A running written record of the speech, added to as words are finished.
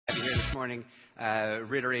this morning,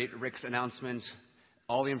 reiterate Rick's announcement.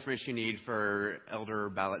 All the information you need for elder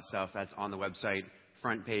ballot stuff, that's on the website,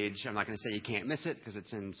 front page. I'm not going to say you can't miss it because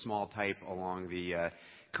it's in small type along the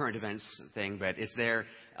current events thing, but it's there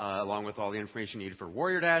along with all the information you need for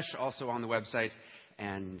Warrior Dash, also on the website.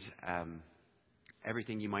 And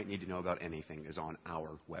everything you might need to know about anything is on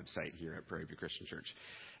our website here at Prairie View Christian Church.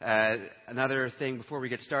 Another thing before we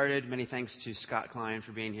get started, many thanks to Scott Klein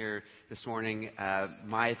for being here this morning.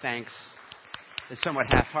 My thanks is somewhat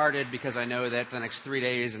half-hearted because I know that for the next 3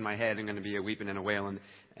 days in my head I'm going to be a weeping and a wailing,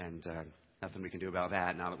 and nothing we can do about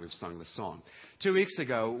that now that we've sung the song. 2 weeks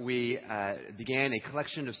ago, we began a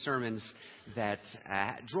collection of sermons that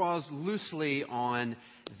draws loosely on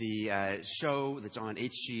the show that's on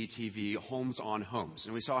HGTV, Holmes on Homes.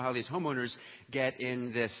 And we saw how these homeowners get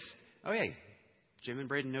in this... Oh, yeah. Jim and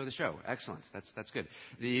Braden know the show. Excellent. That's good.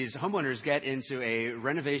 These homeowners get into a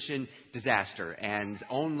renovation disaster, and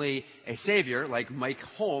only a savior like Mike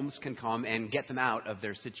Holmes can come and get them out of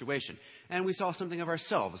their situation. And we saw something of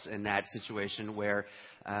ourselves in that situation where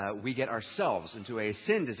we get ourselves into a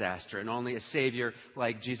sin disaster, and only a savior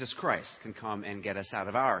like Jesus Christ can come and get us out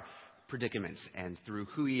of our predicaments. And through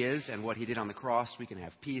who he is and what he did on the cross, we can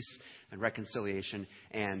have peace and reconciliation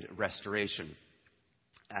and restoration.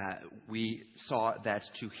 We saw that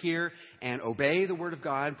to hear and obey the Word of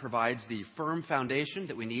God provides the firm foundation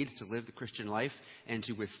that we need to live the Christian life and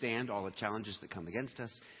to withstand all the challenges that come against us.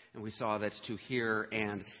 And we saw that to hear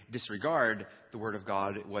and disregard the Word of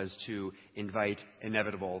God was to invite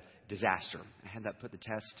inevitable disaster. I had that put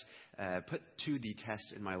to the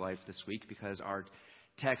test in my life this week because our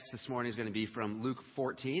text this morning is going to be from Luke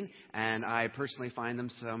 14, and I personally find them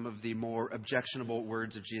some of the more objectionable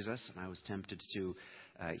words of Jesus, and I was tempted to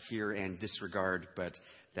hear and disregard, but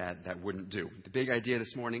that wouldn't do. The big idea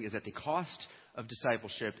this morning is that the cost of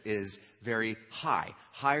discipleship is very high,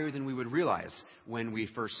 higher than we would realize when we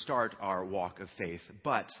first start our walk of faith,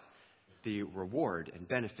 but the reward and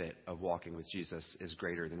benefit of walking with Jesus is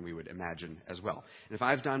greater than we would imagine as well. And if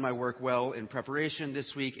I've done my work well in preparation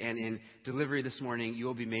this week and in delivery this morning, you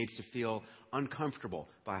will be made to feel uncomfortable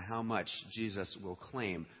by how much Jesus will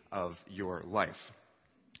claim of your life.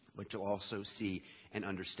 But you'll also see and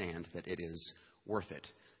understand that it is worth it.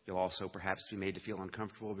 You'll also perhaps be made to feel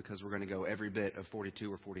uncomfortable because we're going to go every bit of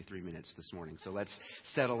 42 or 43 minutes this morning. So let's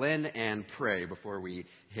settle in and pray before we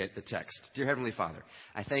hit the text. Dear Heavenly Father,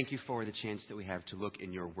 I thank you for the chance that we have to look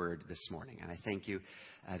in your word this morning. And I thank you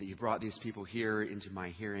that you brought these people here into my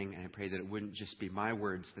hearing. And I pray that it wouldn't just be my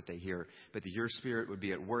words that they hear, but that your Spirit would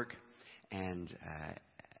be at work and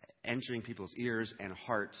entering people's ears and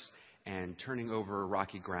hearts and turning over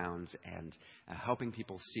rocky grounds and helping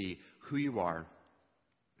people see who you are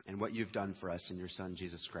and what you've done for us in your Son,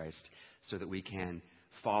 Jesus Christ, so that we can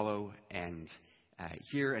follow and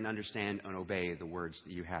hear and understand and obey the words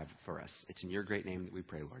that you have for us. It's in your great name that we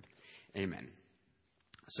pray, Lord. Amen.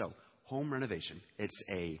 So, home renovation. It's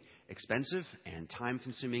a expensive and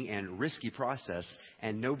time-consuming and risky process,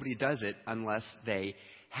 and nobody does it unless they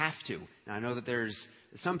have to. Now, I know that there's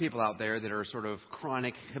some people out there that are sort of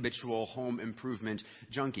chronic, habitual home improvement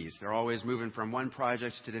junkies. They're always moving from one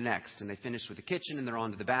project to the next, and they finish with the kitchen and they're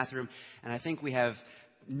on to the bathroom. And I think we have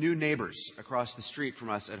new neighbors across the street from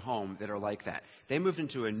us at home that are like that. They moved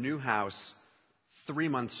into a new house 3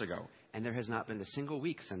 months ago, and there has not been a single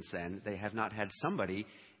week since then. They have not had somebody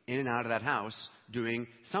in and out of that house doing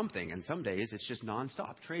something. And some days it's just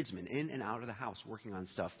nonstop. Tradesmen in and out of the house working on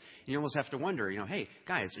stuff. You almost have to wonder, hey,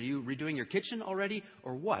 guys, are you redoing your kitchen already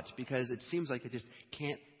or what? Because it seems like they just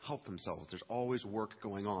can't help themselves. There's always work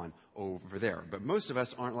going on over there. But most of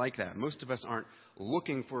us aren't like that. Most of us aren't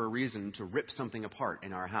looking for a reason to rip something apart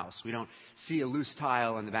in our house. We don't see a loose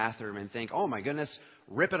tile in the bathroom and think, oh my goodness,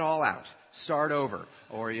 rip it all out. Start over.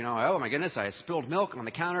 Or, oh my goodness, I spilled milk on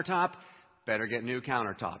the countertop. Better get new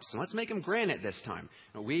countertops. So let's make them granite this time.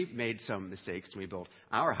 Now, we made some mistakes when we built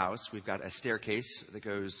our house. We've got a staircase that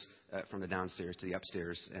goes from the downstairs to the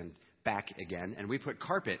upstairs and back again. And we put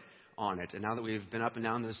carpet on it. And now that we've been up and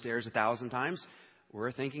down the stairs 1,000 times,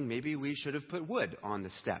 we're thinking maybe we should have put wood on the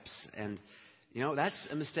steps. And, that's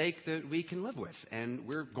a mistake that we can live with. And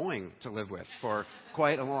we're going to live with for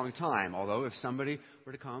quite a long time. Although if somebody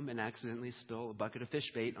were to come and accidentally spill a bucket of fish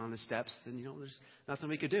bait on the steps, then, there's nothing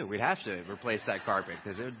we could do. We'd have to replace that carpet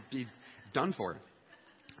because it would be done for.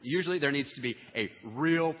 Usually there needs to be a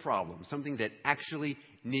real problem, something that actually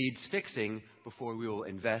needs fixing before we will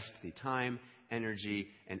invest the time, energy,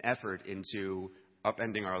 and effort into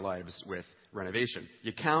upending our lives with renovation.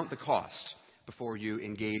 You count the cost before you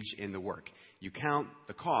engage in the work. You count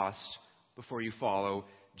the cost before you follow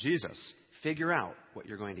Jesus. Figure out what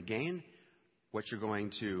you're going to gain what you're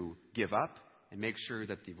going to give up, and make sure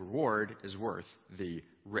that the reward is worth the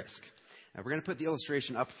risk. Now, we're going to put the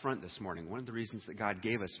illustration up front this morning. One of the reasons that God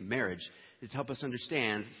gave us marriage is to help us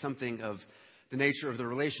understand something of the nature of the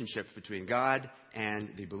relationship between God and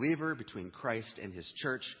the believer, between Christ and his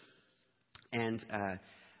church. And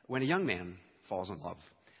when a young man falls in love,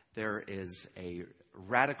 there is a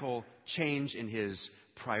radical change in his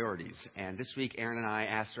priorities. And this week, Aaron and I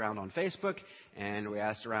asked around on Facebook, and we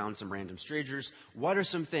asked around some random strangers, what are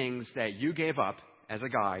some things that you gave up as a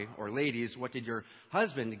guy, or ladies, what did your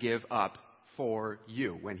husband give up for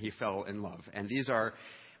you when he fell in love? And these are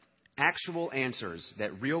actual answers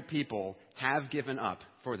that real people have given up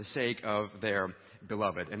for the sake of their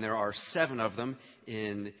beloved. And there are 7 of them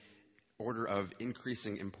in order of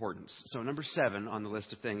increasing importance. So number 7 on the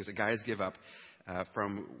list of things that guys give up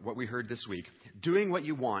from what we heard this week, doing what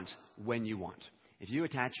you want when you want. If you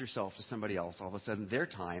attach yourself to somebody else, all of a sudden their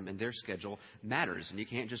time and their schedule matters, and you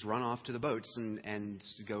can't just run off to the boats and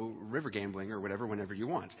go river gambling or whatever whenever you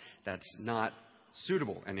want. That's not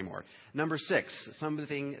suitable anymore. Number 6,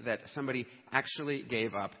 something that somebody actually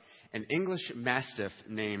gave up, an English Mastiff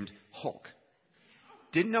named Hulk.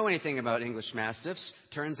 Didn't know anything about English Mastiffs.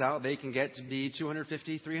 Turns out they can get to be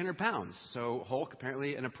 250, 300 pounds. So Hulk,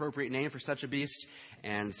 apparently an appropriate name for such a beast,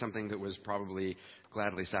 and something that was probably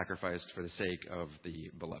gladly sacrificed for the sake of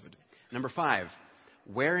the beloved. Number 5,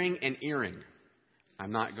 wearing an earring.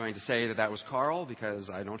 I'm not going to say that was Carl because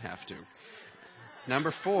I don't have to.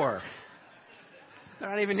 Number 4, they're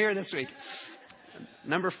not even here this week.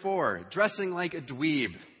 Number 4, dressing like a dweeb.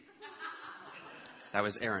 That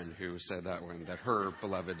was Erin who said that one, that her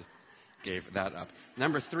beloved gave that up.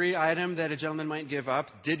 Number 3 item that a gentleman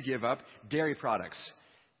did give up, dairy products.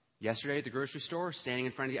 Yesterday at the grocery store, standing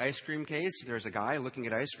in front of the ice cream case, there's a guy looking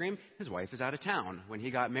at ice cream. His wife is out of town. When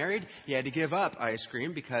he got married, he had to give up ice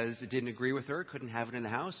cream because it didn't agree with her, couldn't have it in the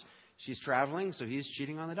house. She's traveling, so he's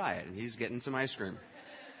cheating on the diet, and he's getting some ice cream.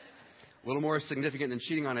 A little more significant than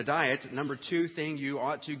cheating on a diet, number 2 thing you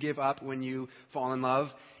ought to give up when you fall in love,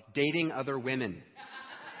 dating other women.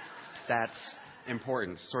 That's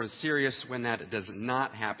important. Sort of serious when that does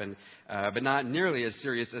not happen, but not nearly as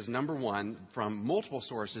serious as number 1 from multiple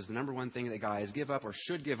sources. The number 1 thing that guys give up or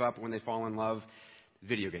should give up when they fall in love,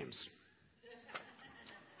 video games.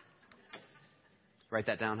 Write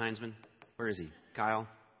that down, Heinzman. Where is he? Kyle?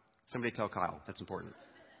 Somebody tell Kyle. That's important.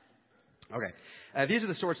 Okay. These are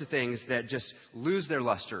the sorts of things that just lose their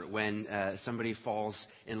luster when somebody falls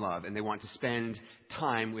in love and they want to spend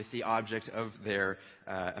time with the object of their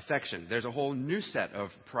affection. There's a whole new set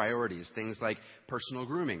of priorities, things like personal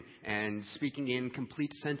grooming and speaking in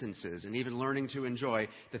complete sentences and even learning to enjoy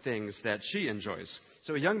the things that she enjoys.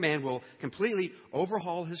 So a young man will completely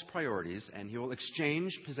overhaul his priorities, and he will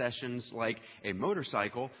exchange possessions like a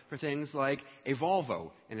motorcycle for things like a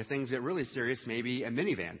Volvo. And if things get really serious, maybe a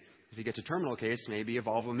minivan. If you get to terminal case, maybe a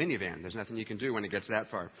Volvo minivan. There's nothing you can do when it gets that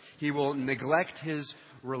far. He will neglect his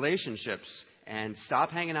relationships and stop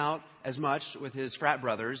hanging out as much with his frat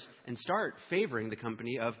brothers and start favoring the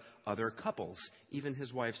company of other couples, even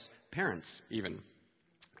his wife's parents even.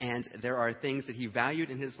 And there are things that he valued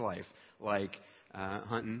in his life, like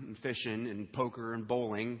hunting and fishing and poker and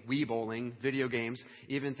bowling, Wii bowling, video games,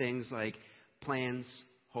 even things like plans,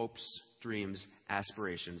 hopes, dreams,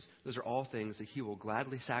 aspirations. Those are all things that he will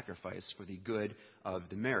gladly sacrifice for the good of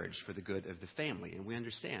the marriage, for the good of the family. And we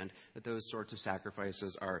understand that those sorts of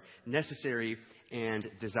sacrifices are necessary and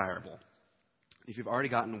desirable. If you've already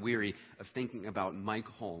gotten weary of thinking about Mike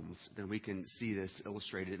Holmes, then we can see this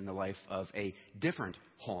illustrated in the life of a different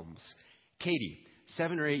Holmes. Katie,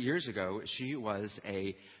 7 or 8 years ago, she was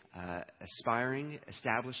a aspiring,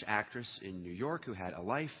 established actress in New York who had a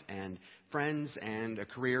life and friends and a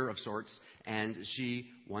career of sorts. And she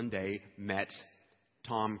one day met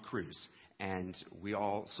Tom Cruise. And we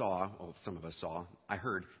all saw, well, some of us saw, I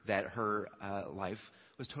heard that her life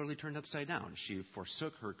was totally turned upside down. She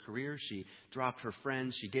forsook her career. She dropped her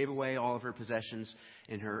friends. She gave away all of her possessions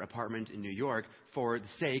in her apartment in New York for the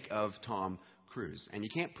sake of Tom Cruise. And you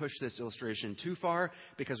can't push this illustration too far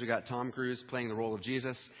because we got Tom Cruise playing the role of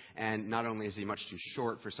Jesus, and not only is he much too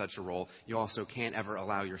short for such a role, you also can't ever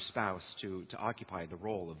allow your spouse to occupy the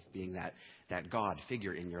role of being that God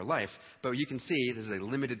figure in your life. But you can see this is a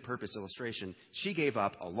limited purpose illustration. She gave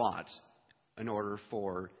up a lot in order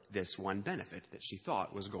for this one benefit that she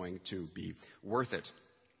thought was going to be worth it.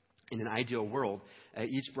 In an ideal world,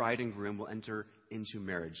 each bride and groom will enter into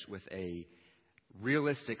marriage with a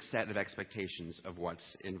realistic set of expectations of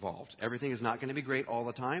what's involved. Everything is not going to be great all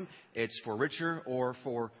the time. It's for richer or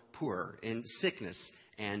for poor, in sickness,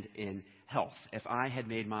 and in health. If I had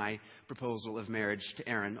made my proposal of marriage to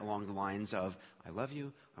Aaron along the lines of, I love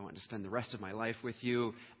you, I want to spend the rest of my life with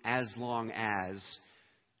you, as long as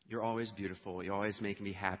you're always beautiful, you always make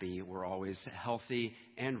me happy, we're always healthy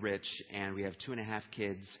and rich, and we have 2.5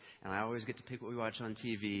 kids, and I always get to pick what we watch on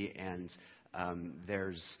TV, and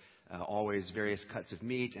there's always various cuts of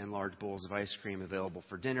meat and large bowls of ice cream available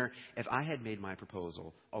for dinner. If I had made my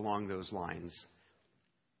proposal along those lines,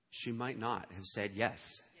 she might not have said yes.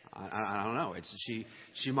 I don't know.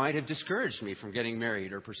 She might have discouraged me from getting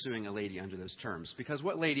married or pursuing a lady under those terms. Because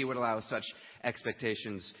what lady would allow such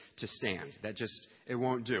expectations to stand? That just, it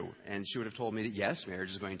won't do. And she would have told me that yes, marriage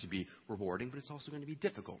is going to be rewarding, but it's also going to be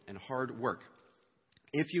difficult and hard work.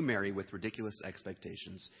 If you marry with ridiculous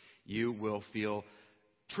expectations, you will feel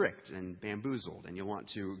tricked and bamboozled, and you'll want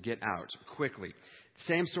to get out quickly.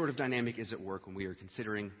 Same sort of dynamic is at work when we are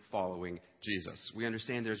considering following Jesus. We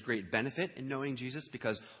understand there's great benefit in knowing Jesus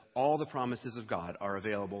because all the promises of God are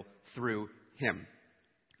available through Him.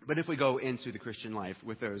 But if we go into the Christian life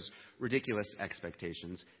with those ridiculous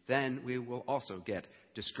expectations, then we will also get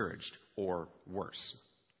discouraged or worse.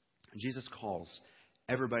 Jesus calls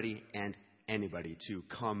everybody and anybody to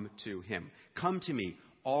come to Him. Come to me,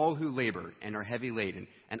 all who labor and are heavy laden,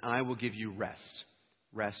 and I will give you rest.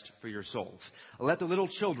 Rest for your souls. Let the little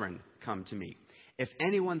children come to me. If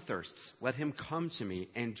anyone thirsts, let him come to me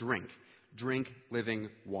and drink. Drink living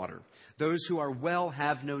water. Those who are well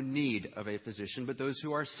have no need of a physician, but those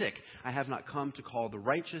who are sick. I have not come to call the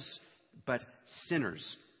righteous, but sinners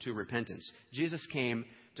to repentance. Jesus came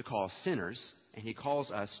to call sinners, and He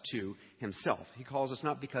calls us to Himself. He calls us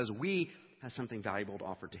not because we has something valuable to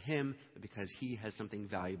offer to Him, but because He has something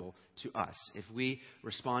valuable to us. If we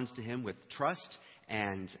respond to Him with trust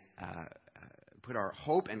and put our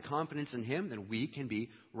hope and confidence in Him, then we can be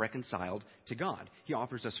reconciled to God. He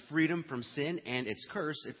offers us freedom from sin and its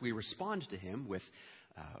curse if we respond to Him with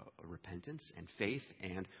repentance and faith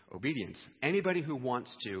and obedience. Anybody who wants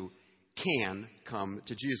to can come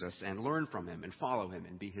to Jesus and learn from Him and follow Him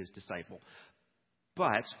and be His disciple.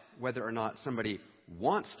 But whether or not somebody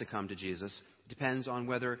wants to come to Jesus depends on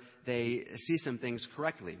whether they see some things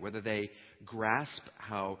correctly, whether they grasp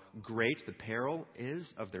how great the peril is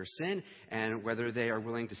of their sin, and whether they are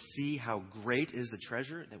willing to see how great is the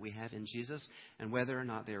treasure that we have in Jesus, and whether or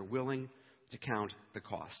not they are willing to count the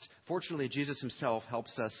cost. Fortunately, Jesus Himself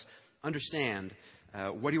helps us understand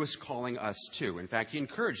what He was calling us to. In fact, He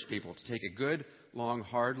encouraged people to take a good, long,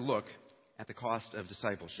 hard look at the cost of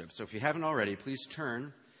discipleship. So if you haven't already, please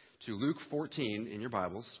turn to Luke 14 in your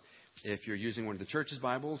Bibles. If you're using one of the church's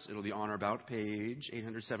Bibles, it'll be on or about page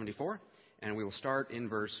 874, and we will start in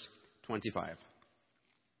verse 25.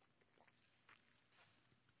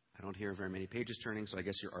 I don't hear very many pages turning, so I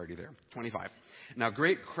guess you're already there. 25. Now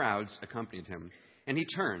great crowds accompanied Him, and He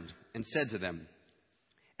turned and said to them,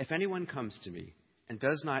 if anyone comes to me and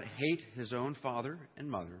does not hate his own father and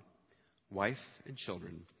mother, wife and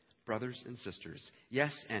children, brothers and sisters,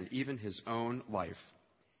 yes, and even his own life,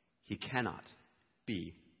 he cannot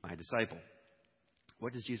be my disciple.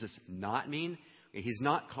 What does Jesus not mean? He's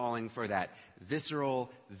not calling for that visceral,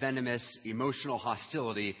 venomous, emotional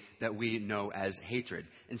hostility that we know as hatred.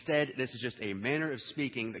 Instead, this is just a manner of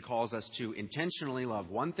speaking that calls us to intentionally love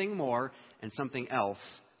one thing more and something else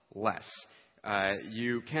less.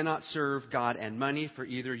 You cannot serve God and money, for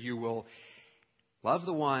either you will love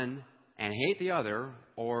the one and hate the other,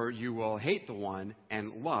 or you will hate the one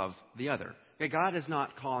and love the other. God is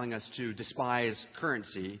not calling us to despise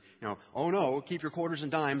currency. Oh no, keep your quarters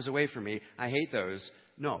and dimes away from me. I hate those.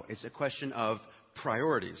 No, it's a question of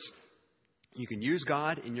priorities. You can use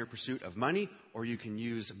God in your pursuit of money, or you can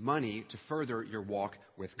use money to further your walk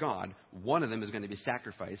with God. One of them is going to be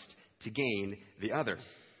sacrificed to gain the other.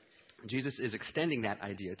 Jesus is extending that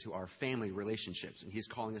idea to our family relationships, and He's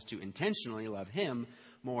calling us to intentionally love Him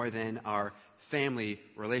more than our family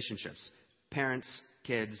relationships. Parents,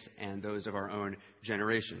 kids, and those of our own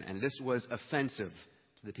generation. And this was offensive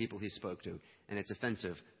to the people He spoke to, and it's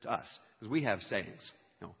offensive to us. Because we have sayings,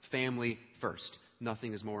 family first.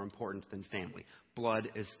 Nothing is more important than family. Blood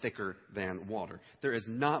is thicker than water. There is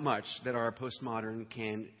not much that our postmodern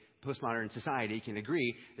society can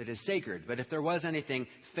agree that is sacred. But if there was anything,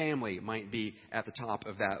 family might be at the top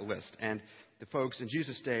of that list. And the folks in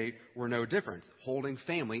Jesus' day were no different, holding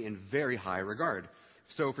family in very high regard.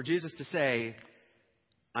 So for Jesus to say,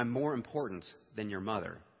 I'm more important than your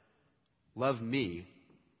mother, love me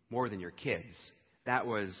more than your kids, that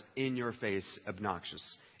was in-your-face obnoxious.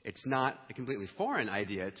 It's not a completely foreign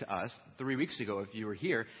idea to us. 3 weeks ago, if you were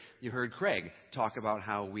here, you heard Craig talk about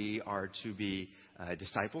how we are to be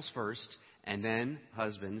disciples first and then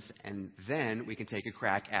husbands, and then we can take a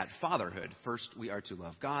crack at fatherhood. First, we are to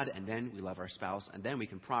love God, and then we love our spouse, and then we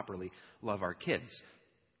can properly love our kids.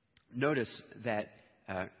 Notice that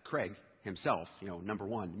Craig himself, number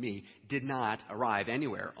one, me, did not arrive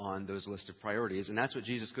anywhere on those list of priorities, and that's what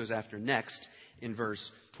Jesus goes after next in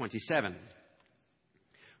verse 27.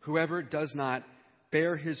 Whoever does not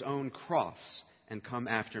bear his own cross and come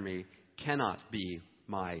after me cannot be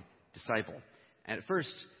my disciple. And at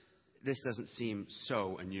first, this doesn't seem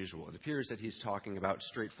so unusual. It appears that he's talking about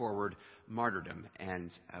straightforward martyrdom. And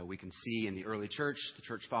we can see in the early church, the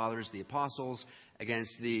church fathers, the apostles,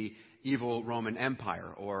 against the evil Roman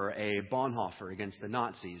Empire, or a Bonhoeffer against the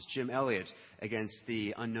Nazis, Jim Elliot against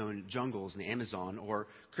the unknown jungles in the Amazon, or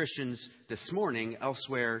Christians this morning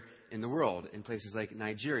elsewhere in the world, in places like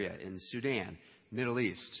Nigeria, in Sudan, Middle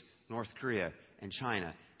East, North Korea, and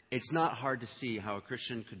China. It's not hard to see how a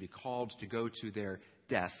Christian could be called to go to their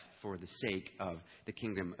death for the sake of the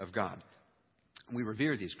kingdom of God. We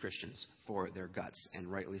revere these Christians for their guts,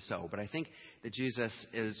 and rightly so. But I think that Jesus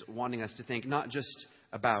is wanting us to think not just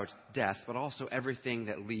about death, but also everything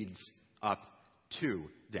that leads up to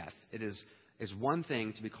death. It is one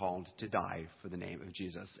thing to be called to die for the name of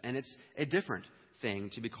Jesus, and it's a different thing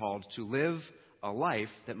to be called to live a life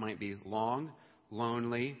that might be long,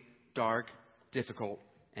 lonely, dark, difficult,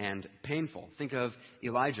 and painful. Think of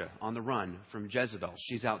Elijah on the run from Jezebel.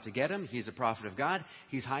 She's out to get him. He's a prophet of God.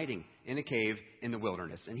 He's hiding in a cave in the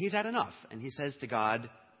wilderness. And he's had enough. And he says to God,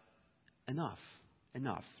 enough.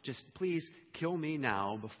 Just please kill me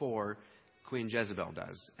now before Queen Jezebel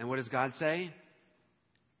does. And what does God say?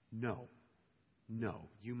 No,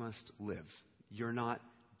 you must live. You're not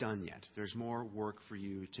done yet. There's more work for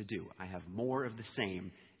you to do. I have more of the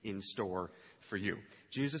same in store for you.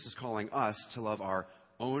 Jesus is calling us to love our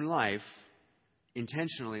own life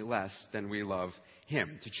intentionally less than we love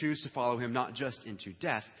him, to choose to follow him not just into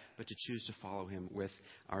death, but to choose to follow him with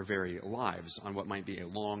our very lives on what might be a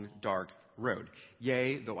long, dark road.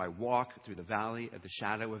 Yea, though I walk through the valley of the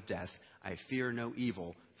shadow of death, I fear no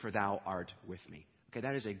evil, for thou art with me. Okay,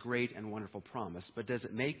 that is a great and wonderful promise, but does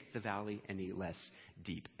it make the valley any less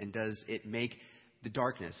deep? And does it make the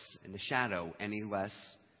darkness and the shadow any less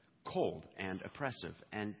cold and oppressive?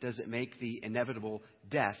 And does it make the inevitable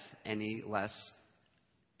death any less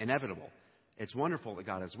inevitable? It's wonderful that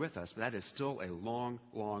God is with us, but that is still a long,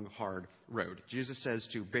 hard road. Jesus says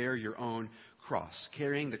to bear your own cross.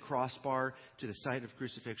 Carrying the crossbar to the site of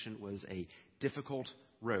crucifixion was a difficult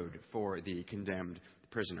road for the condemned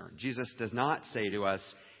prisoner. Jesus does not say to us,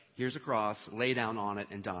 here's a cross, lay down on it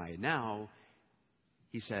and die. Now,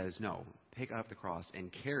 he says, no, pick up the cross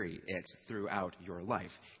and carry it throughout your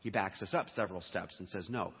life. He backs us up several steps and says,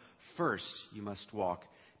 no, first you must walk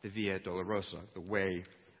the Via Dolorosa, the way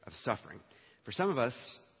of suffering. For some of us,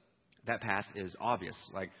 that path is obvious.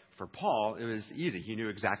 Like for Paul, it was easy. He knew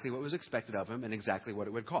exactly what was expected of him and exactly what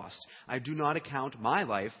it would cost. I do not account my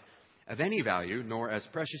life of any value, nor as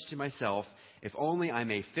precious to myself, if only I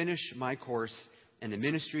may finish my course and the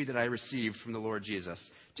ministry that I received from the Lord Jesus,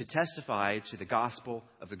 to testify to the gospel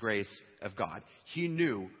of the grace of God. He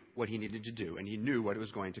knew what he needed to do, and he knew what it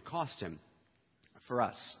was going to cost him. For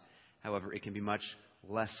us, however, it can be much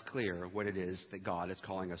less clear what it is that God is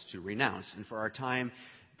calling us to renounce. And for our time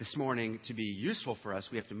this morning to be useful for us,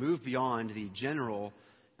 we have to move beyond the general,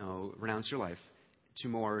 renounce your life, to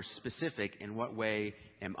more specific, in what way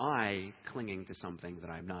am I clinging to something that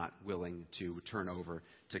I'm not willing to turn over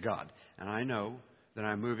to God? And I know that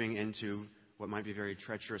I'm moving into what might be very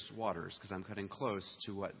treacherous waters, because I'm cutting close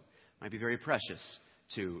to what might be very precious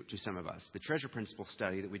to some of us. The treasure principle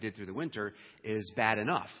study that we did through the winter is bad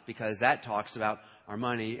enough, because that talks about our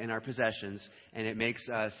money and our possessions, and it makes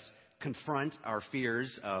us confront our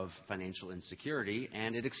fears of financial insecurity,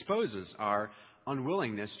 and it exposes our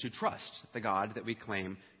unwillingness to trust the God that we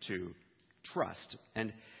claim to trust.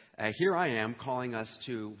 And here I am calling us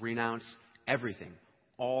to renounce everything,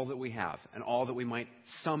 all that we have, and all that we might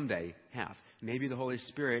someday have. Maybe the Holy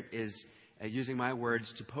Spirit is using my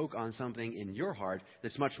words to poke on something in your heart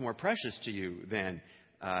that's much more precious to you than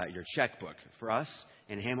your checkbook. For us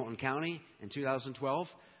in Hamilton County in 2012,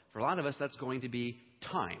 for a lot of us, that's going to be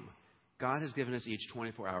time. God has given us each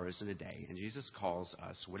 24 hours in a day, and Jesus calls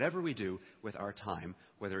us, whatever we do with our time,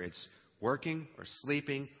 whether it's working or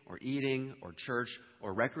sleeping or eating or church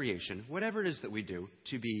or recreation, whatever it is that we do,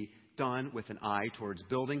 to be done with an eye towards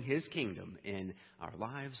building his kingdom in our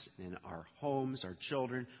lives, in our homes, our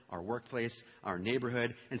children, our workplace, our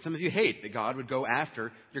neighborhood. And some of you hate that God would go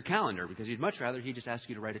after your calendar, because you'd much rather he just ask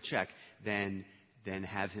you to write a check than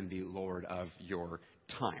have him be Lord of your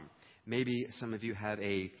time. Maybe some of you have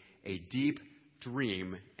a deep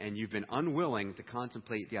dream and you've been unwilling to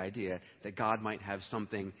contemplate the idea that God might have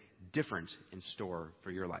something different in store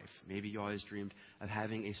for your life. Maybe you always dreamed of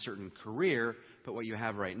having a certain career, but what you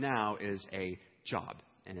have right now is a job,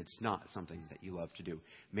 and it's not something that you love to do.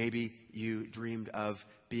 Maybe you dreamed of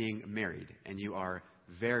being married, and you are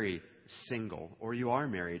very single, or you are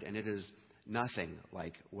married, and it is nothing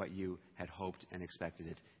like what you had hoped and expected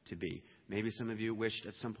it to be. Maybe some of you wished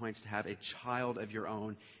at some point to have a child of your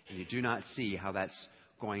own, and you do not see how that's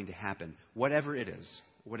going to happen. Whatever it is,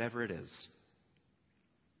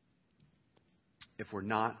 if we're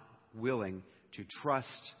not willing to trust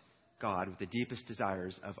God with the deepest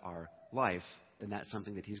desires of our life, then that's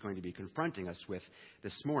something that He's going to be confronting us with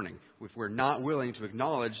this morning. If we're not willing to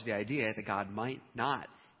acknowledge the idea that God might not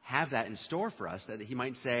have that in store for us, that He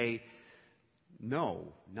might say, no,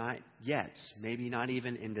 not yet, maybe not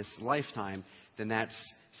even in this lifetime, then that's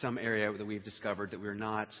some area that we've discovered that we're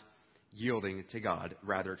not yielding to God,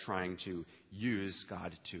 rather trying to use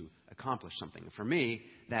God to accomplish something. For me,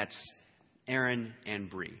 that's Aaron and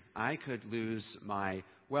Bree. I could lose my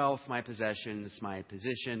wealth, my possessions, my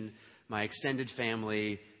position, my extended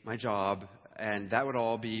family, my job, and that would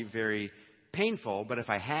all be very painful. But if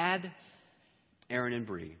I had Aaron and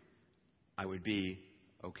Bree, I would be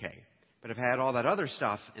okay. But if I had all that other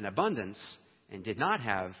stuff in abundance and did not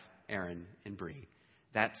have Aaron and Bree,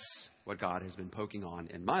 that's what God has been poking on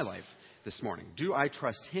in my life this morning. Do I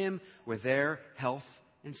trust Him with their health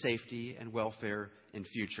and safety and welfare and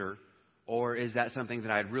future? Or is that something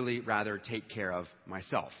that I'd really rather take care of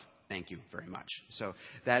myself? Thank you very much. So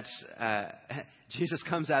that's, Jesus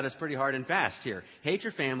comes at us pretty hard and fast here. Hate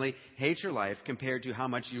your family, hate your life compared to how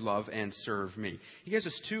much you love and serve me. He gives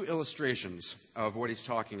us two illustrations of what he's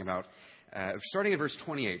talking about. Starting at verse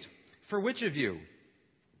 28. For which of you,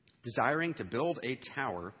 desiring to build a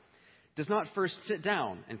tower, does not first sit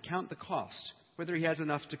down and count the cost, whether he has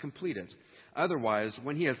enough to complete it? Otherwise,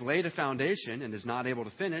 when he has laid a foundation and is not able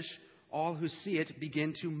to finish, all who see it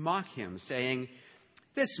begin to mock him, saying,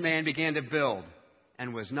 this man began to build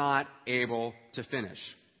and was not able to finish.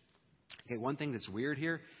 Okay, one thing that's weird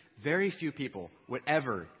here, very few people would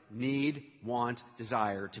ever need, want,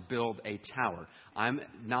 desire to build a tower. I'm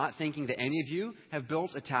not thinking that any of you have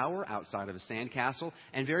built a tower outside of a sandcastle,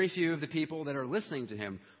 and very few of the people that are listening to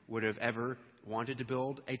him would have ever wanted to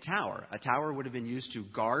build a tower. A tower would have been used to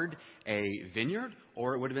guard a vineyard,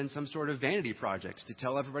 or it would have been some sort of vanity project to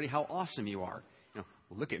tell everybody how awesome you are. You know,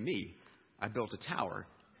 look at me. I built a tower.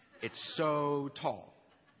 It's so tall,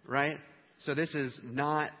 right? So this is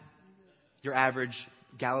not your average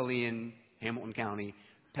Galilean, Hamilton County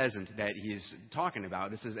peasant that he's talking about.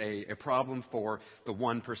 This is a problem for the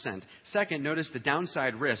 1%. Second, notice the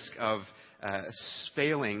downside risk of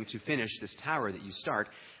failing to finish this tower that you start.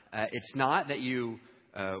 It's not that you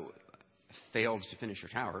failed to finish your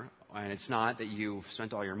tower, and it's not that you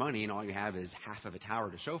spent all your money and all you have is half of a tower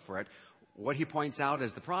to show for it. What he points out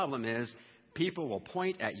as the problem is people will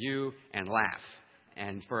point at you and laugh.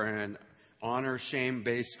 And for an honor,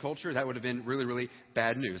 shame-based culture, that would have been really, really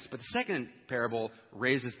bad news. But the second parable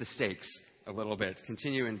raises the stakes a little bit.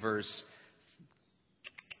 Continue in verse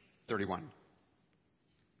 31.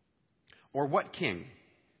 Or what king,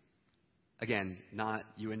 again, not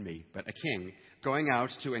you and me, but a king, going out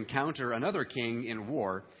to encounter another king in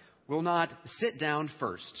war, will not sit down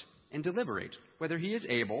first and deliberate whether he is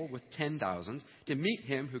able with 10,000 to meet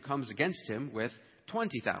him who comes against him with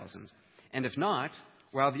 20,000? And if not,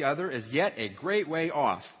 while the other is yet a great way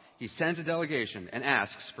off, he sends a delegation and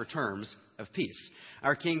asks for terms of peace.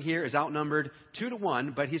 Our king here is outnumbered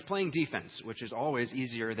 2-1, but he's playing defense, which is always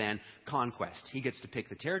easier than conquest. He gets to pick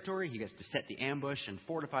the territory, he gets to set the ambush and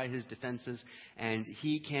fortify his defenses, and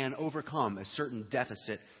he can overcome a certain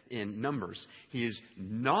deficit in numbers. He is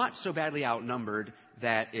not so badly outnumbered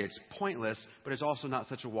that it's pointless, but it's also not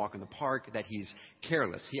such a walk in the park that he's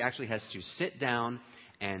careless. He actually has to sit down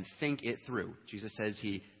and think it through. Jesus says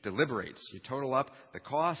he deliberates. You total up the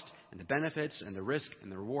cost and the benefits and the risk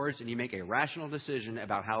and the rewards, and you make a rational decision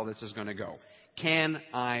about how this is going to go. Can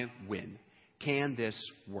I win? Can this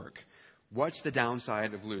work? What's the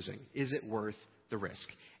downside of losing? Is it worth the risk?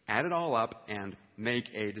 Add it all up and make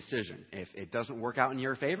a decision. If it doesn't work out in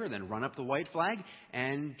your favor, then run up the white flag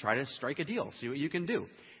and try to strike a deal. See what you can do.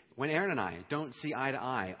 When Erin and I don't see eye to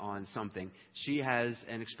eye on something, she has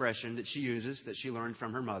an expression that she uses that she learned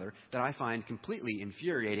from her mother that I find completely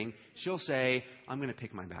infuriating. She'll say, I'm going to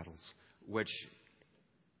pick my battles, which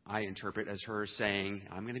I interpret as her saying,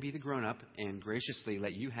 I'm going to be the grown-up and graciously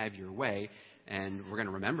let you have your way, and we're going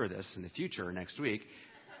to remember this in the future next week.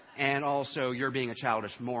 And also, you're being a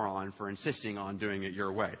childish moron for insisting on doing it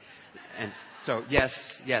your way. And so, yes,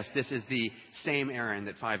 this is the same Aaron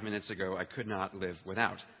that 5 minutes ago I could not live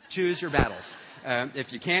without. Choose your battles.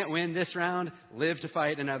 If you can't win this round, live to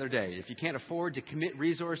fight another day. If you can't afford to commit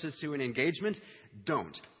resources to an engagement,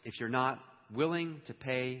 don't. If you're not willing to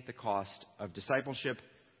pay the cost of discipleship,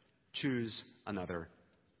 choose another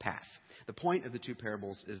path. The point of the two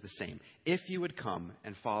parables is the same. If you would come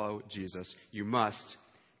and follow Jesus, you must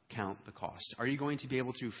count the cost. Are you going to be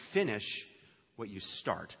able to finish what you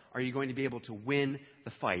start? Are you going to be able to win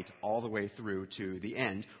the fight all the way through to the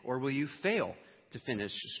end? Or will you fail to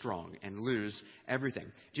finish strong and lose everything?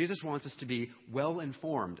 Jesus wants us to be well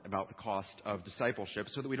informed about the cost of discipleship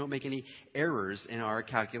so that we don't make any errors in our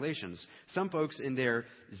calculations. Some folks, in their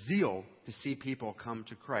zeal to see people come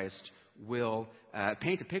to Christ, will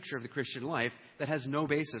paint a picture of the Christian life that has no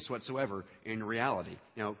basis whatsoever in reality.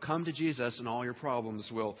 Come to Jesus and all your problems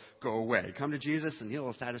will go away. Come to Jesus and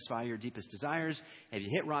He'll satisfy your deepest desires. Have you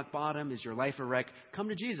hit rock bottom? Is your life a wreck? Come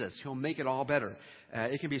to Jesus. He'll make it all better.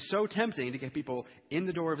 It can be so tempting to get people in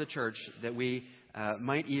the door of the church that we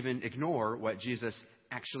might even ignore what Jesus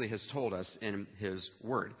actually has told us in His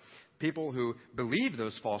Word. People who believe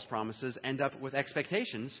those false promises end up with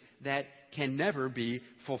expectations that can never be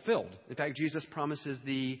fulfilled. In fact, Jesus promises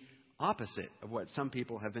the opposite of what some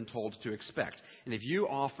people have been told to expect. And if you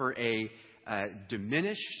offer a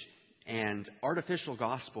diminished and artificial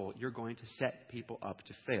gospel, you're going to set people up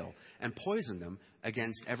to fail and poison them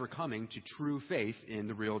against ever coming to true faith in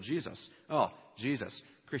the real Jesus. Oh, Jesus,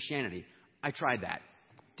 Christianity, I tried that.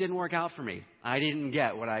 Didn't work out for me. I didn't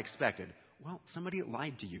get what I expected. Well, somebody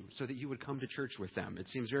lied to you so that you would come to church with them. It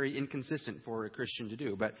seems very inconsistent for a Christian to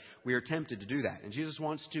do, but we are tempted to do that. And Jesus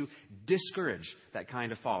wants to discourage that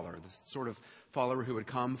kind of follower, the sort of follower who would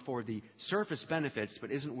come for the surface benefits but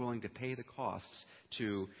isn't willing to pay the costs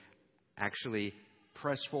to actually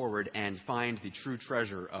press forward and find the true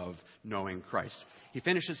treasure of knowing Christ. He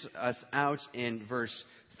finishes us out in verse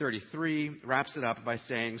 33, wraps it up by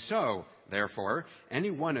saying, "So, therefore, any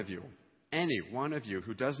one of you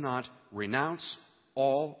who does not renounce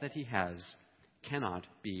all that he has cannot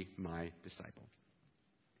be my disciple."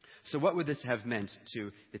 So what would this have meant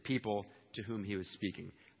to the people to whom he was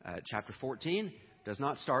speaking? Chapter 14 does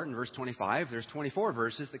not start in verse 25. There's 24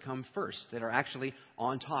 verses that come first that are actually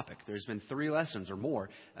on topic. There's been 3 lessons or more,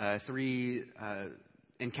 3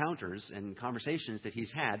 encounters and conversations that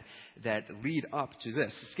he's had that lead up to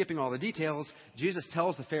this. Skipping all the details, Jesus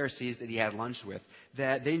tells the Pharisees that he had lunch with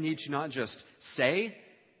that they need to not just say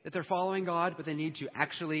that they're following God, but they need to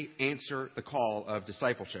actually answer the call of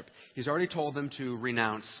discipleship. He's already told them to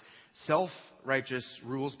renounce self-righteous,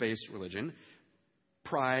 rules-based religion,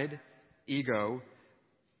 pride, ego,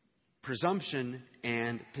 presumption,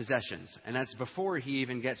 and possessions. And that's before he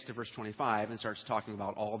even gets to verse 25 and starts talking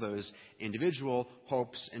about all those individual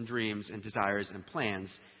hopes and dreams and desires and plans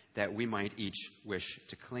that we might each wish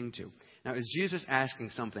to cling to. Now, is Jesus asking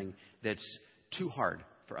something that's too hard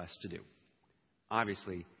for us to do?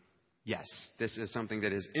 Obviously, yes. This is something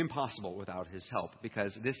that is impossible without his help,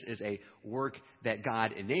 because this is a work that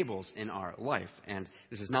God enables in our life, and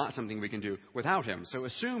this is not something we can do without him. So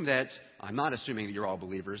assume that, I'm not assuming that you're all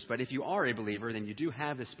believers, but if you are a believer, then you do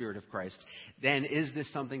have the Spirit of Christ. Then is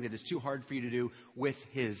this something that is too hard for you to do with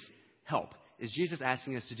his help? Is Jesus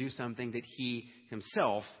asking us to do something that he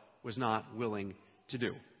himself was not willing to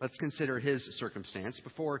do? Let's consider his circumstance.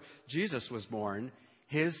 Before Jesus was born,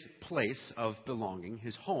 his place of belonging,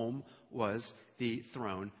 his home, was the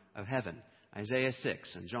throne of heaven. Isaiah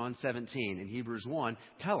 6 and John 17 and Hebrews 1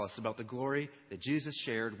 tell us about the glory that Jesus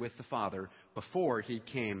shared with the Father before he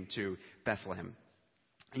came to Bethlehem.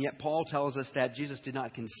 And yet Paul tells us that Jesus did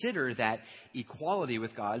not consider that equality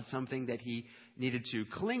with God something that he needed to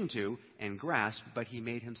cling to and grasp, but he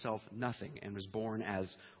made himself nothing and was born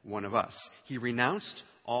as one of us. He renounced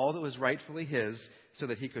all that was rightfully his so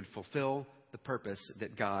that he could fulfill the purpose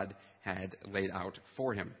that God had laid out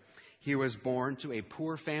for him. He was born to a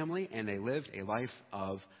poor family, and they lived a life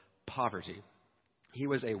of poverty. He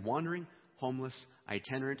was a wandering, homeless,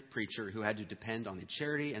 itinerant preacher who had to depend on the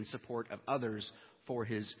charity and support of others for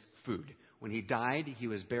his food. When he died, he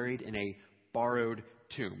was buried in a borrowed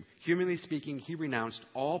tomb. Humanly speaking, he renounced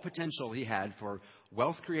all potential he had for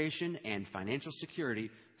wealth creation and financial security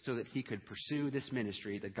so that he could pursue this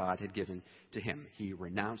ministry that God had given to him. He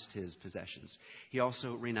renounced his possessions. He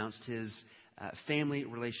also renounced his family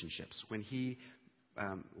relationships. When he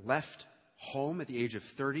left home at the age of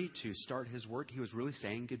 30 to start his work, he was really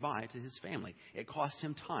saying goodbye to his family. It cost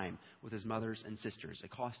him time with his mothers and sisters. It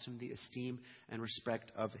cost him the esteem and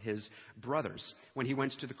respect of his brothers. When he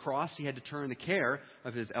went to the cross, he had to turn the care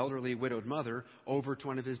of his elderly widowed mother over to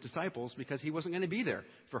one of his disciples because he wasn't going to be there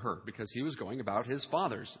for her, because he was going about his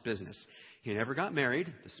Father's business. He never got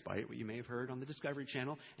married, despite what you may have heard on the Discovery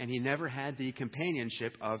Channel, and he never had the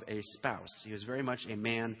companionship of a spouse. He was very much a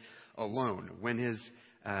man alone. When his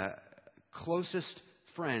closest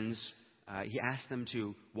friends, he asked them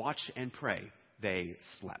to watch and pray, they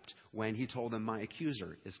slept. When he told them, my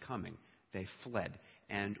accuser is coming, they fled.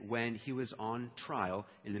 And when he was on trial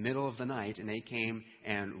in the middle of the night and they came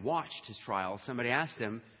and watched his trial, somebody asked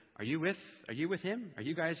him, Are you with him? Are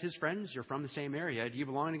you guys his friends? You're from the same area. Do you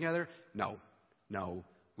belong together? No.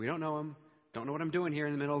 We don't know him. Don't know what I'm doing here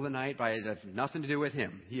in the middle of the night, but it has nothing to do with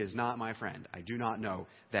him. He is not my friend. I do not know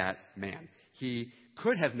that man. He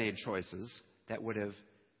could have made choices that would have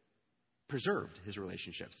preserved his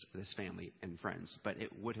relationships with his family and friends, but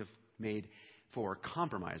it would have made for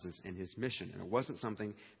compromises in his mission, and it wasn't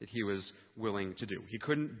something that he was willing to do. He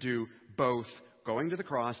couldn't do both, going to the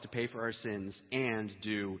cross to pay for our sins and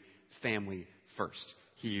do family first.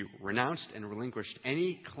 He renounced and relinquished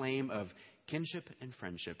any claim of kinship and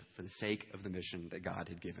friendship for the sake of the mission that God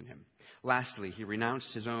had given him. Lastly, he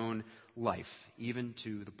renounced his own life, even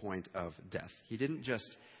to the point of death. He didn't just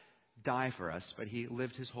die for us, but he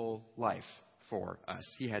lived his whole life for us.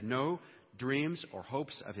 He had no dreams or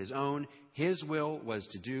hopes of his own. His will was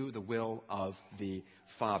to do the will of the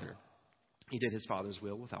Father. He did his Father's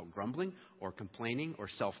will without grumbling or complaining or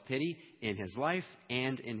self-pity in his life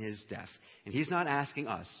and in his death. And he's not asking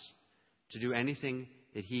us to do anything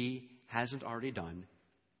that he hasn't already done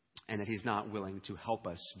and that he's not willing to help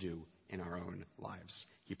us do in our own lives.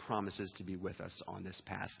 He promises to be with us on this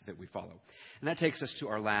path that we follow. And that takes us to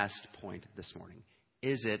our last point this morning.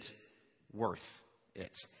 Is it worth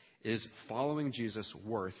it? Is following Jesus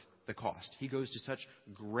worth the cost? He goes to such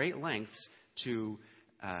great lengths to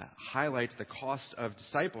highlight the cost of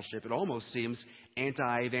discipleship. It almost seems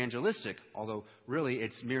anti-evangelistic, although really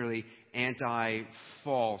it's merely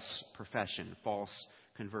anti-false profession, false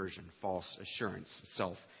conversion, false assurance,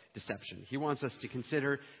 self-deception. He wants us to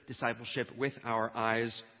consider discipleship with our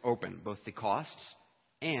eyes open, both the costs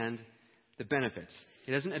and the benefits.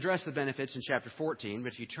 He doesn't address the benefits in chapter 14,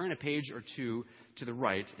 but if you turn a page or two to the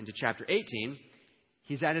right into chapter 18,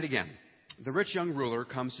 he's at it again. The rich young ruler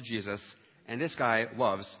comes to Jesus, and this guy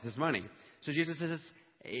loves his money. So Jesus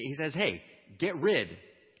says, hey, get rid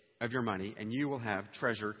of your money, and you will have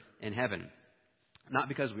treasure in heaven. Not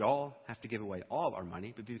because we all have to give away all our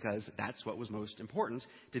money, but because that's what was most important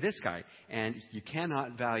to this guy. And you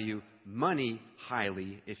cannot value money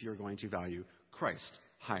highly if you're going to value Christ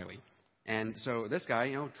highly. And so this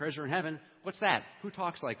guy, treasure in heaven, what's that? Who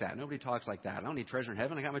talks like that? Nobody talks like that. I don't need treasure in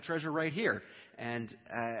heaven. I got my treasure right here. And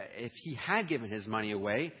if he had given his money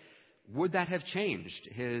away, would that have changed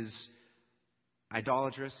his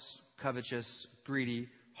idolatrous, covetous, greedy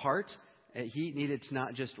heart? He needed to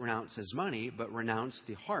not just renounce his money, but renounce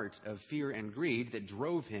the heart of fear and greed that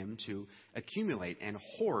drove him to accumulate and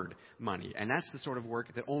hoard money. And that's the sort of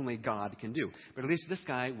work that only God can do. But at least this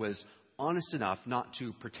guy was honest enough not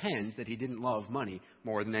to pretend that he didn't love money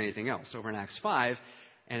more than anything else. Over in Acts 5,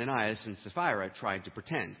 Ananias and Sapphira tried to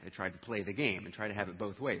pretend. They tried to play the game and try to have it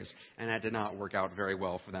both ways. And that did not work out very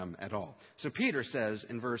well for them at all. So Peter says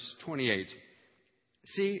in verse 28,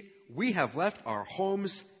 see, we have left our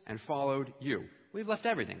homes and followed you. We've left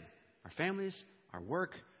everything. Our families, our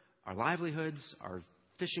work, our livelihoods, our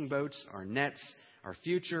fishing boats, our nets, our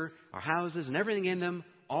future, our houses, and everything in them,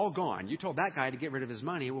 all gone. You told that guy to get rid of his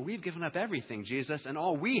money. Well, we've given up everything, Jesus, and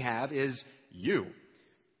all we have is you.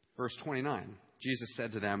 Verse 29, Jesus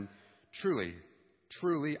said to them, truly,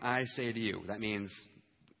 truly I say to you. That means,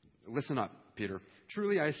 listen up, Peter.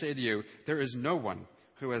 Truly I say to you, there is no one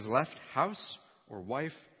who has left house or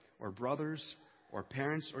wife or brothers or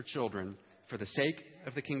parents or children for the sake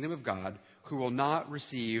of the kingdom of God who will not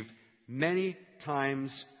receive many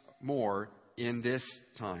times more in this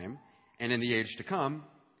time and in the age to come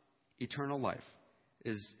eternal life.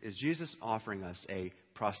 Is Jesus offering us a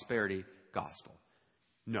prosperity gospel?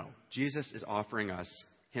 No. Jesus is offering us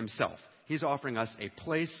himself. He's offering us a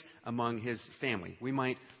place among his family. We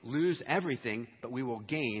might lose everything, but we will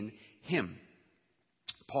gain him.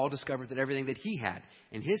 Paul discovered that everything that he had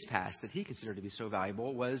in his past that he considered to be so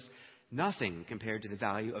valuable was nothing compared to the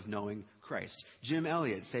value of knowing Christ. Jim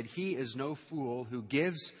Elliot said, he is no fool who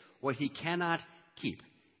gives what he cannot keep.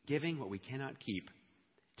 Giving what we cannot keep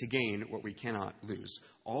to gain what we cannot lose.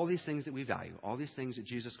 All these things that we value, all these things that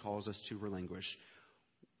Jesus calls us to relinquish,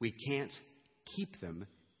 we can't keep them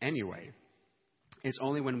anyway. It's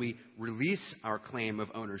only when we release our claim of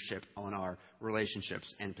ownership on our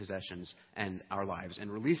relationships and possessions and our lives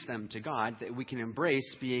and release them to God that we can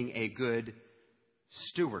embrace being a good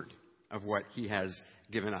steward of what He has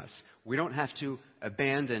given us. We don't have to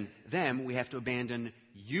abandon them. We have to abandon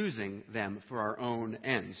using them for our own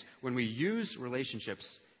ends. When we use relationships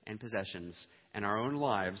and possessions and our own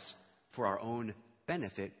lives for our own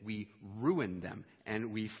benefit, we ruin them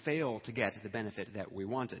and we fail to get the benefit that we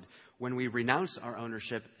wanted. When we renounce our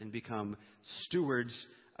ownership and become stewards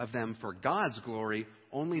of them for God's glory,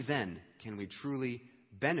 only then can we truly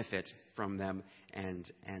benefit from them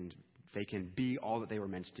and they can be all that they were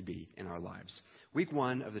meant to be in our lives. Week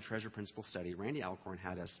 1 of the Treasure Principle study, Randy Alcorn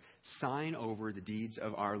had us sign over the deeds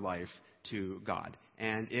of our life to God.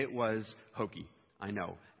 And it was hokey, I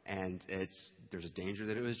know. And there's a danger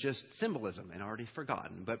that it was just symbolism and already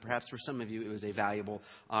forgotten. But perhaps for some of you, it was a valuable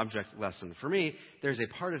object lesson. For me, there's a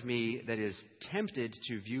part of me that is tempted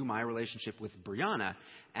to view my relationship with Brianna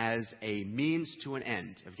as a means to an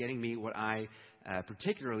end of getting me what I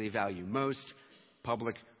particularly value most,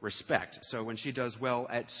 public respect. So when she does well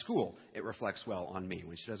at school, it reflects well on me.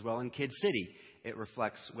 When she does well in Kid City, it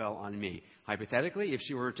reflects well on me. Hypothetically, if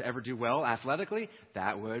she were to ever do well athletically,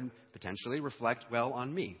 that would potentially reflect well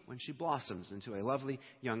on me. When she blossoms into a lovely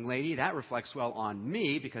young lady, that reflects well on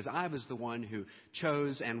me because I was the one who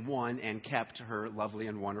chose and won and kept her lovely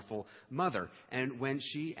and wonderful mother. And when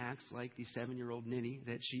she acts like the 7-year-old ninny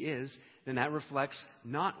that she is, then that reflects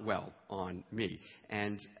not well on me.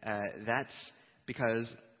 And that's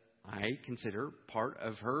because I consider part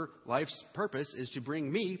of her life's purpose is to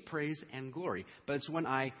bring me praise and glory. But it's when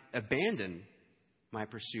I abandon my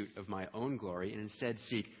pursuit of my own glory and instead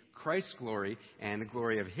seek Christ's glory and the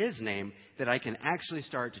glory of His name that I can actually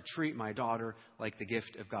start to treat my daughter like the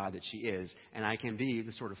gift of God that she is. And I can be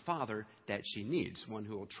the sort of father that she needs, one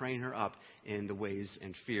who will train her up in the ways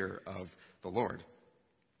and fear of the Lord.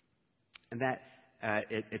 And that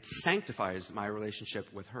it sanctifies my relationship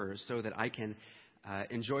with her so that I can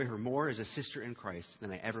enjoy her more as a sister in Christ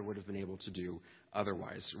than I ever would have been able to do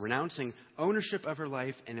otherwise. Renouncing ownership of her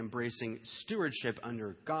life and embracing stewardship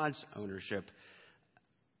under God's ownership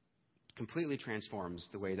completely transforms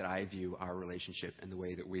the way that I view our relationship and the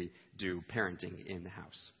way that we do parenting in the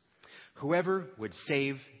house. Whoever would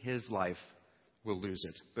save his life will lose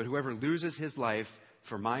it, but whoever loses his life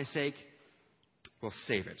for my sake will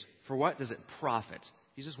save it. For what does it profit?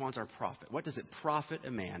 Jesus wants our profit. What does it profit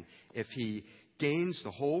a man if he gains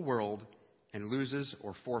the whole world and loses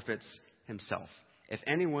or forfeits himself? If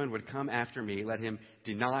anyone would come after me, let him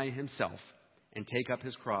deny himself and take up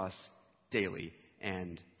his cross daily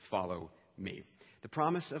and follow me. The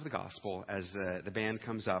promise of the gospel, as the band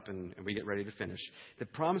comes up and we get ready to finish, the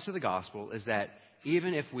promise of the gospel is that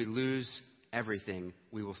even if we lose everything,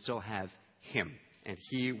 we will still have Him, and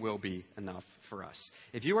He will be enough for us.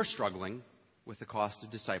 If you are struggling with the cost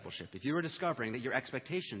of discipleship, if you are discovering that your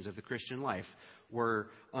expectations of the Christian life were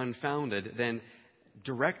unfounded, then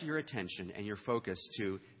direct your attention and your focus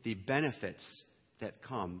to the benefits that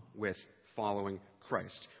come with following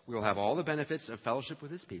Christ. We will have all the benefits of fellowship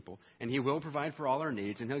with His people, and He will provide for all our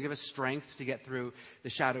needs, and He'll give us strength to get through the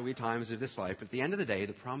shadowy times of this life. But at the end of the day,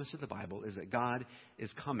 the promise of the Bible is that God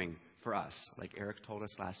is coming for us. Like Eric told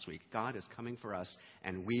us last week, God is coming for us,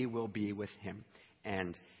 and we will be with Him.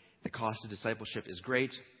 And the cost of discipleship is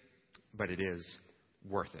great, but it is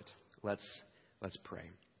worth it. Let's pray.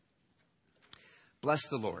 Bless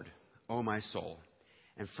the Lord, O my soul,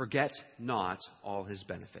 and forget not all His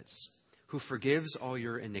benefits, who forgives all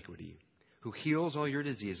your iniquity, who heals all your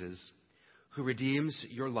diseases, who redeems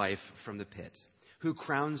your life from the pit, who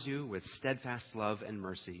crowns you with steadfast love and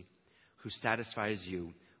mercy, who satisfies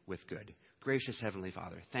you with good. Gracious Heavenly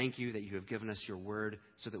Father, thank you that you have given us your word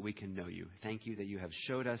so that we can know you. Thank you that you have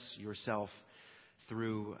showed us yourself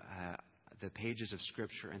through the pages of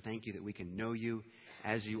Scripture, and thank you that we can know you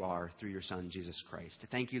as you are through your Son, Jesus Christ.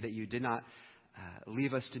 Thank you that you did not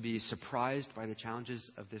leave us to be surprised by the challenges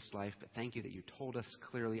of this life, but thank you that you told us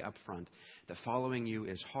clearly up front that following you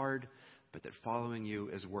is hard, but that following you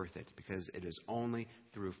is worth it, because it is only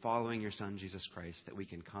through following your Son, Jesus Christ, that we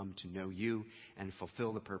can come to know you and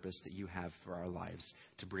fulfill the purpose that you have for our lives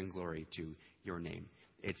to bring glory to your name.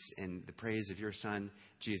 It's in the praise of your Son,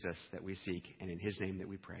 Jesus, that we seek, and in His name that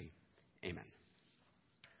we pray. Amen.